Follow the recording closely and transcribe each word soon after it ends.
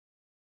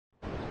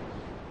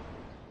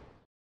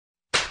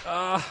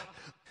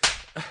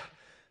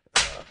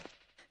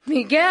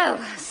Miguel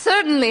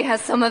certainly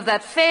has some of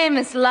that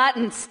famous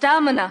Latin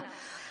stamina.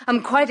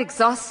 I'm quite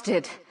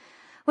exhausted.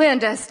 We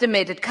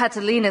underestimated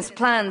Catalina's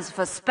plans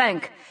for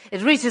Spank.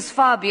 It reaches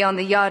far beyond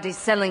the yardies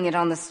selling it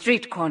on the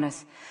street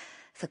corners.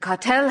 The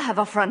cartel have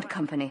a front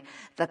company,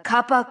 the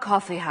Kappa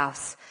Coffee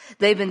House.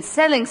 They've been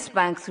selling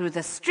Spank through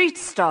the street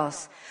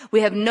stalls. We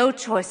have no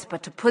choice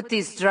but to put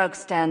these drug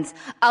stands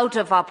out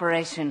of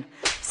operation.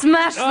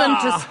 Smash them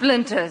to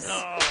splinters.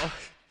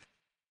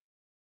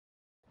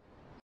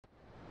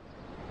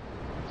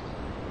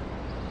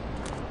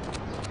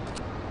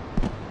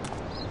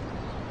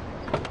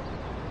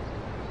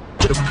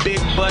 The big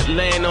butt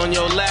laying on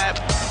your lap.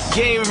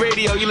 Game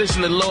radio, you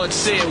listen to Lord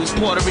Sid, who's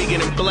Puerto Rican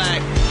and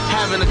black.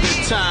 Having a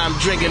good time,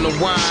 drinking the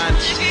wine.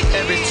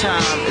 Every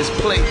time it's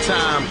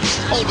playtime.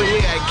 Over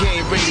here at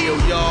Game Radio,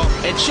 y'all.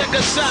 And check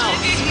us out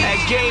at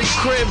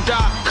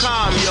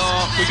GameCrib.com,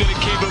 y'all. We're gonna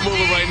keep it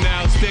moving right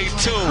now. Stay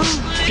tuned.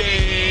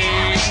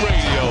 Game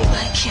Radio.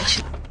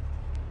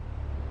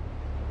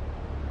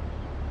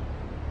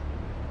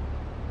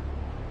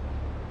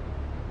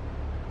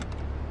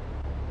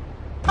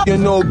 You're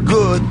no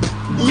good.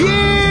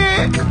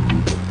 Yeah!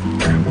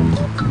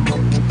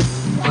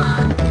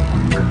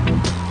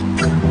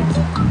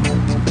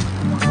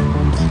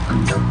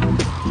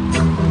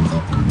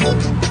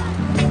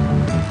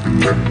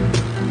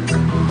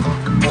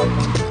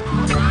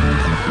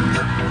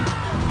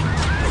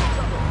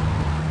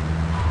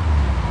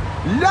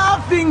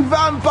 Laughing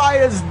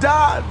vampires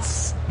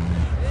dance.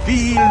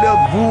 Feel the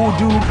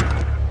voodoo.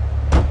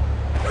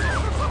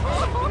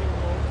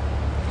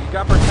 You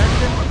got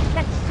protection?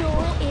 That's so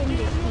in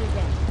this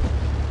season.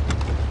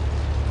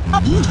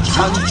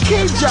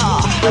 Ankeja.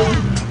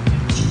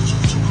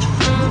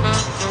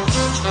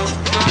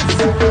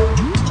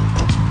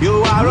 You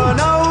are a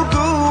no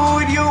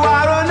good, you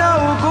are a no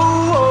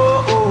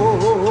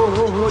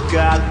good,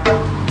 God.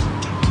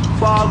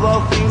 For the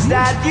things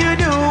that you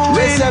do.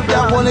 Let's have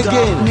that one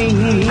again,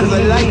 cause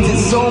I liked it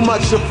so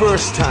much the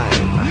first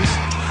time.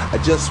 I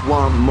just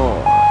want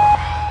more.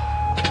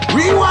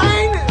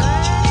 Rewind!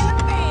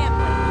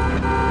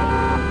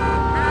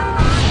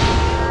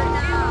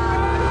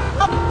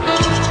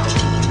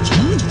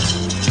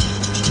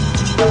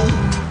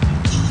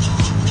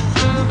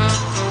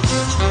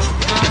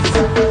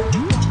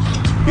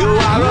 You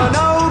are a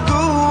no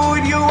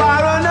good, you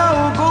are a no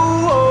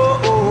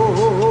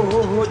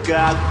good,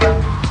 God.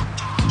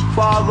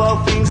 For the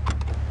things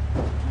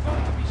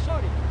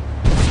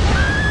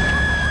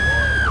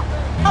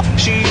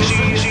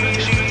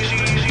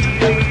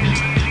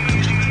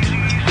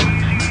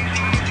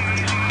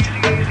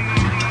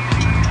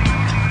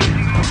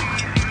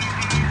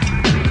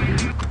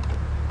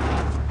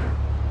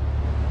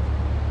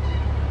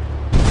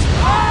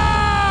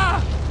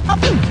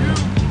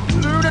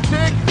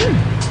lunatic.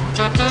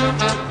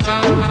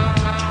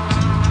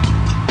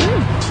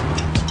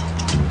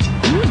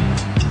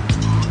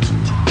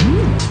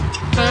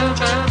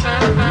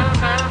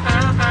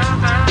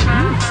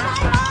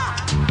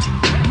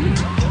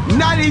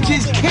 Knowledge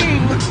is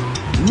king.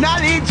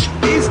 Knowledge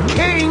is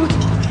king.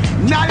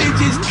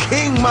 Knowledge is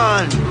king,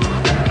 man.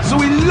 So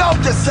we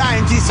love the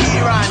scientists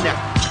here on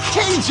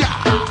Keja.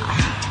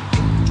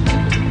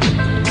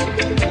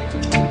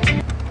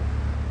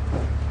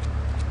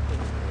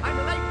 I'm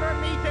late for a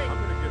meeting. I'm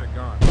gonna get a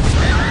gun.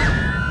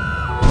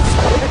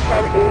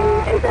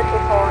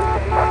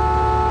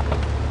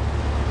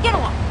 Get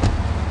along.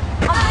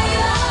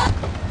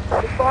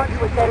 Response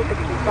was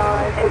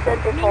 1065,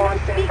 essential phone.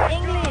 Speak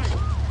English.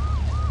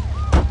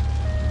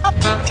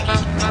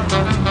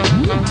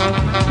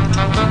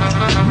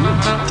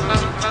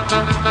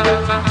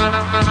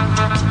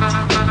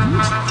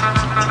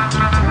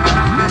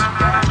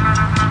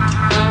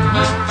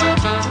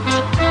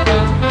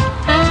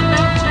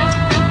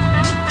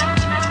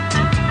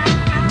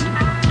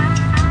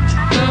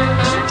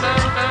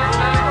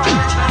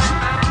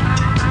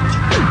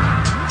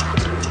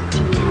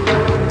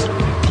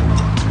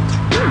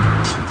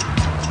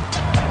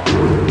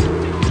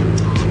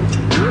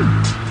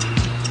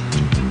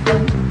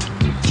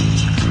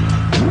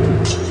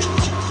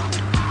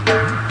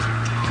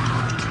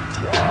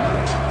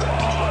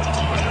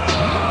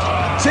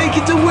 Take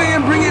it away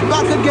and bring it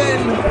back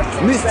again,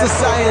 Mr.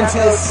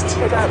 Scientist.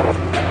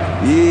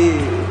 Yeah.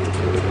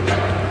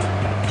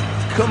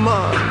 Come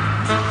on.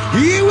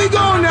 Here we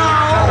go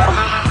now.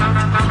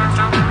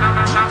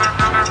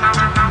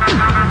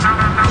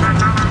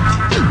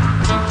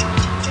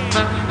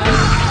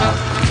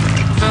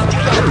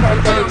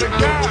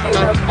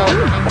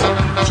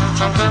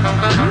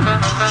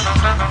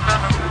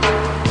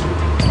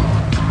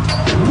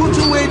 Put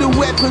away the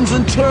weapons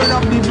and turn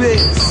up the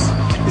bass.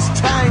 It's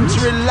time to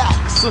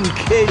relax on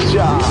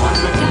Keja.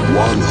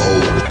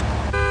 1-0.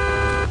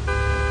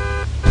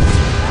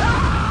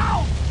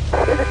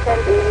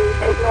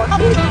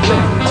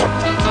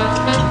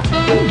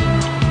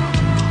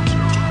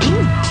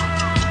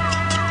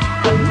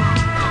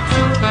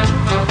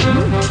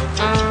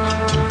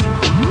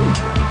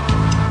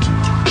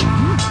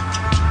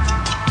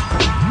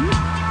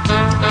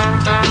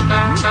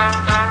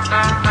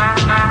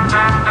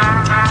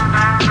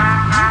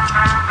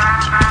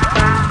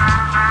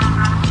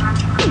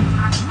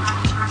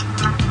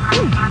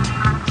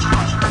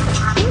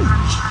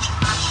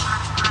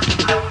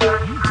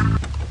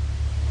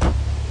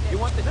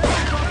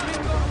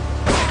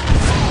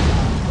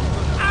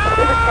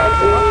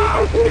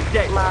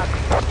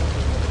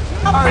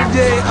 All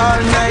day,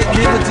 all night,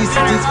 Liberty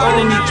City's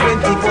only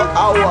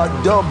 24-hour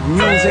dub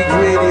music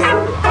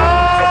radio.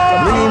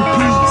 Bringing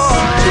peace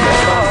to the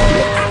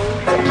family.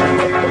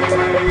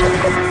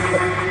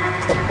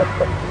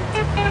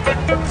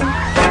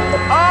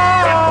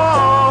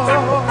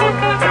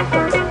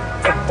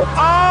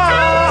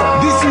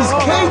 This is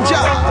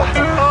Keja,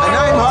 and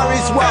I'm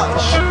Horace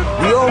Walsh,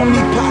 the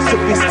only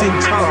pacifist in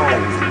town.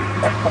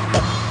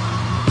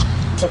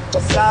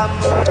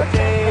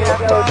 Someday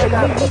I'm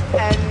gonna meet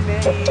and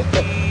make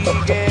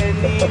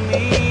enemy,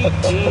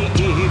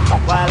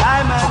 while I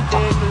might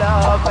take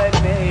love and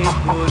make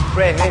good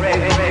friends.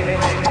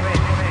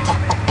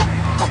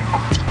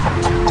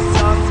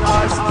 Some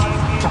are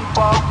speaking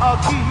for a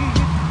key,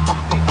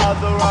 the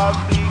other are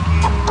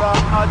speaking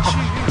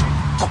Rachi.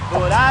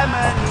 But I'm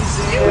an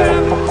easier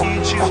to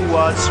teach you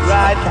what's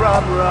right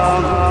from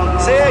wrong.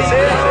 Say it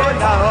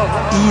now.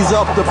 Ease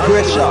up the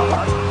pressure,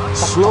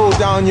 slow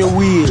down your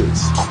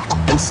wheels,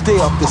 and stay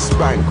off the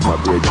spank, my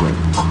brethren.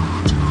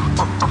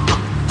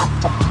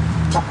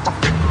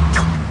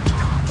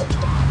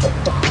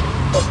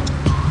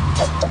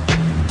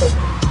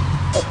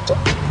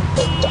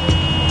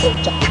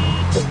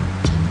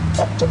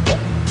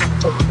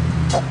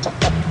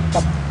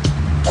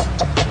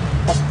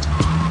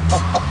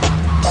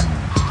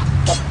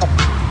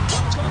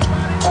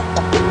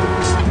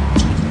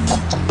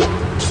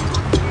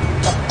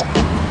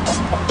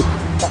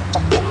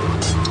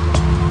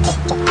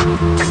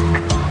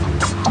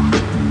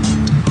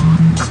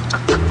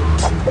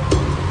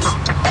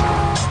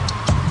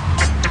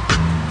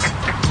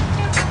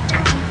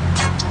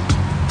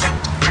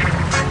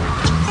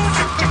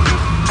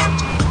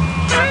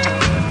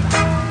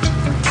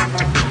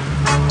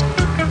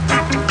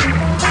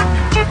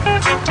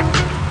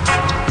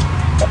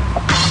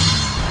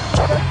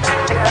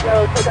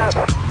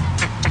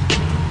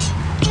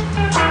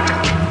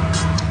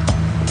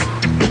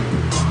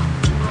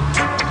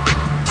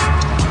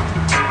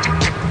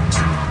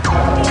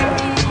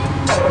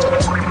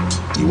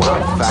 You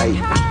want to fight?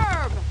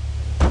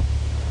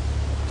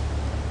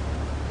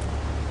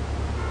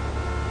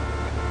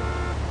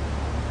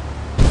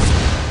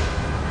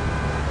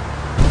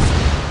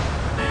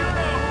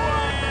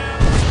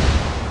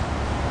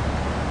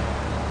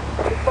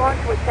 Respond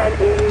to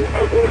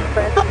 1080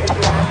 Express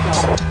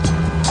International.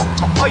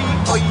 Oi,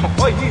 oi,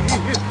 oi.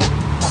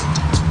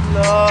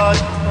 Lord,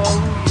 oh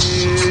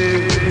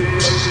yeah.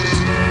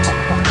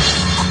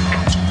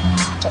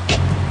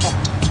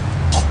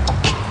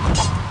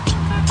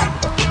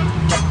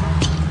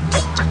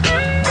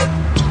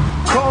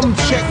 Come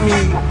check me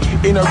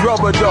in a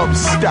rubber dub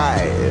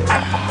style.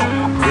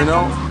 You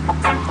know?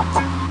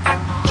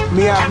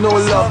 Me have no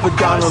love for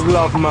Donald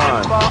Love,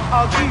 man.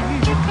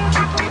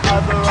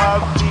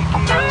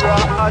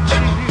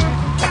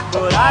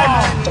 But I'm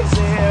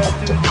here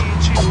to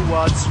teach you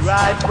what's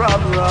right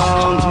from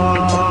wrong.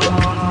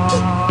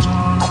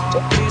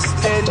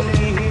 Listen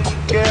me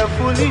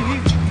carefully.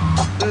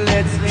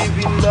 Let's live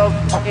in love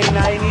and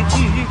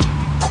unity.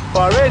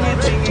 For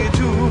anything you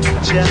do,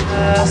 just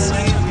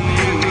with me.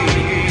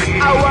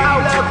 I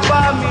want a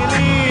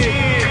family.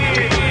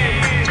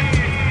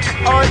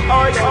 Oi,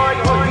 oi, oi,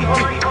 oi,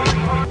 oi.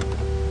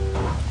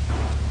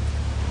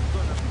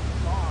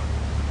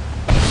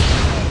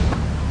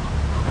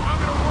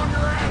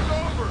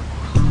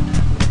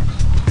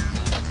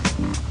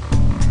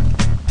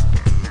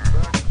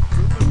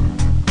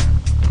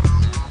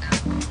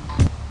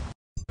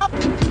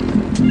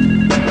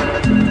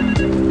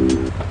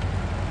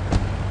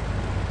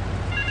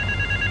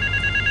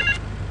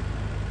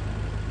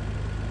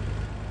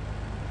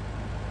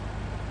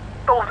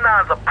 Those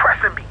nines are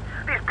pressing me.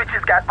 These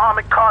bitches got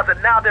armored cars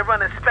and now they're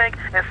running spank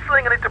and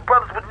slinging it to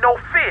brothers with no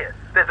fear.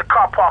 There's a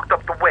car parked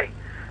up the way.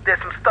 There's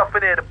some stuff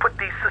in there to put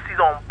these sissies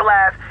on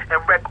blast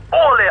and wreck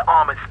all their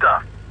armored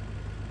stuff.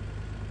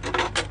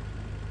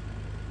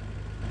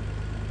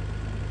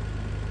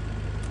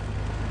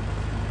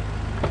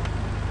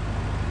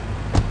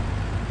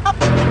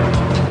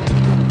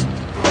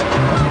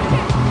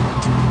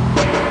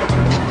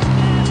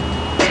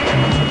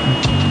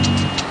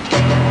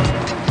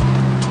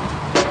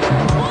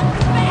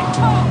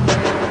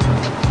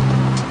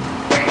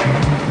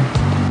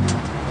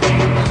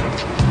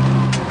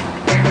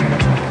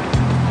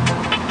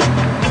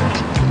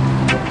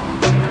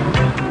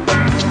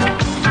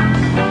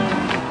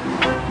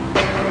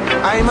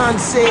 I man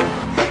say,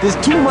 there's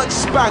too much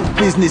spank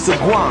business of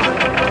one.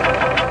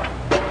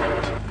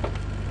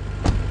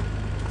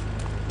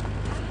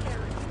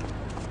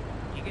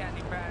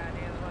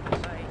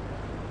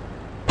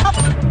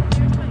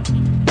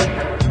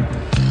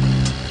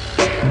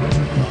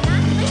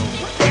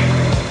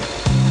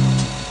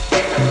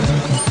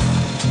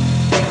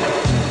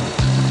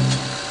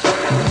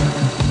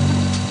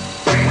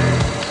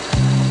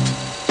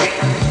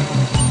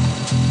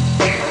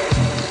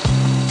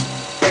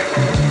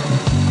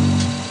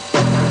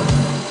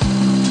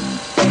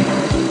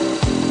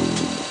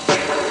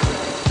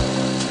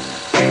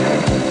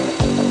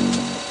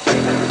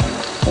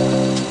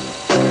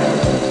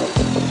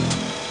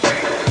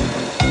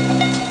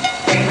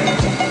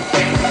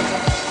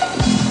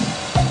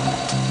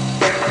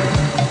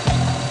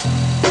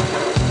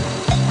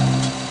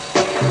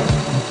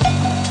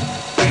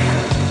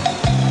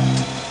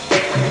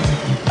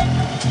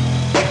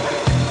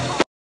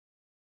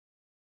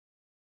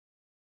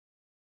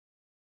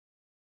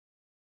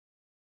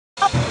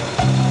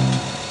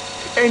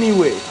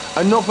 Anyway,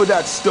 enough of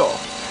that stuff.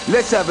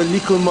 Let's have a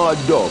little more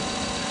dub.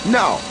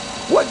 Now,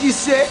 what you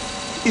say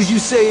is you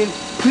saying,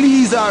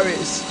 please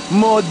Harris,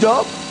 more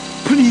dub?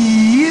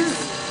 Please?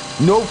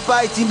 No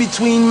fighting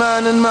between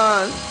man and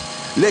man.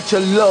 Let your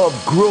love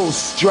grow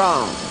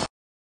strong.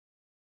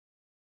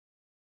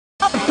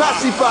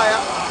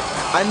 Pacifier,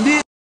 and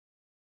this.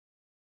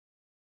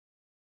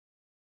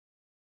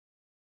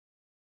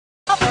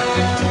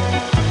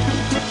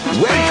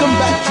 Welcome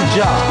back to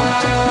Jah.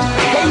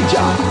 Hey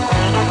Jah,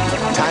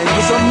 time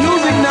for some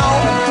music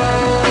now.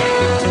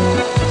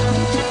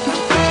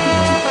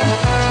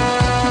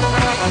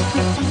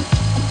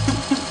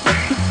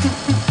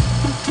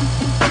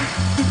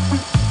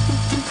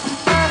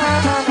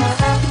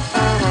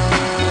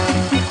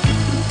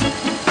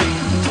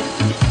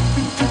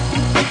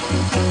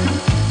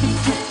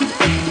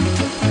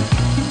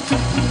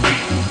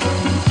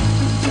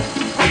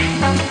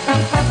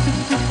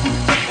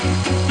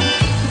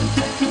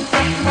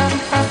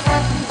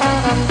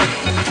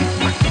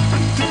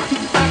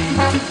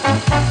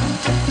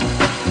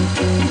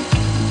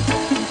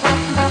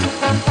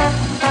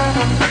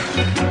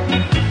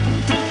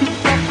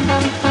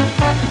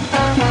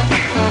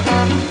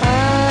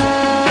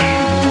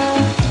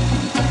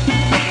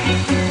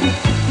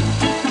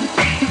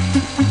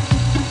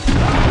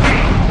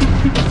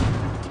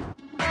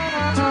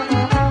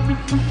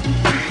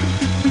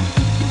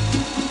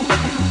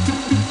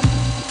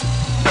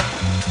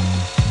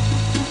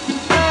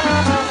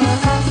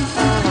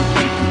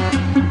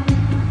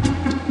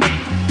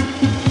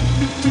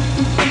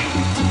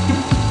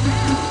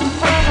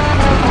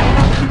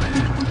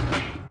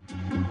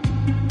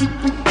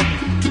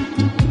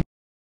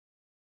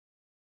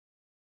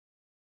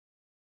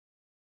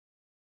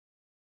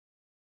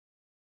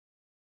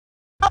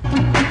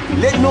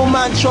 Let no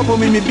man trouble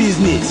me, my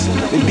business.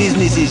 My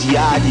business is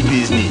yardy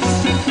business.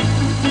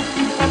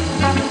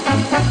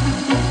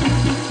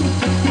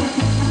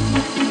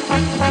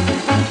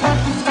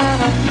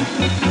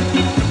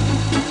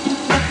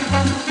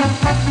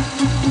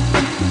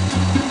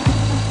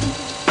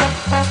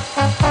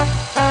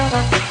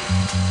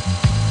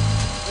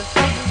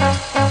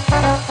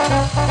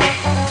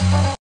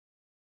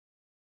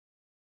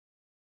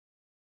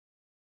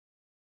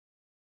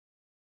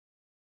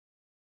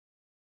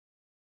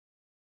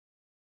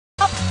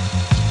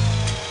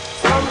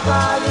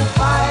 Somebody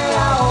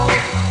fire,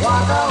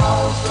 water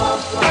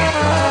house,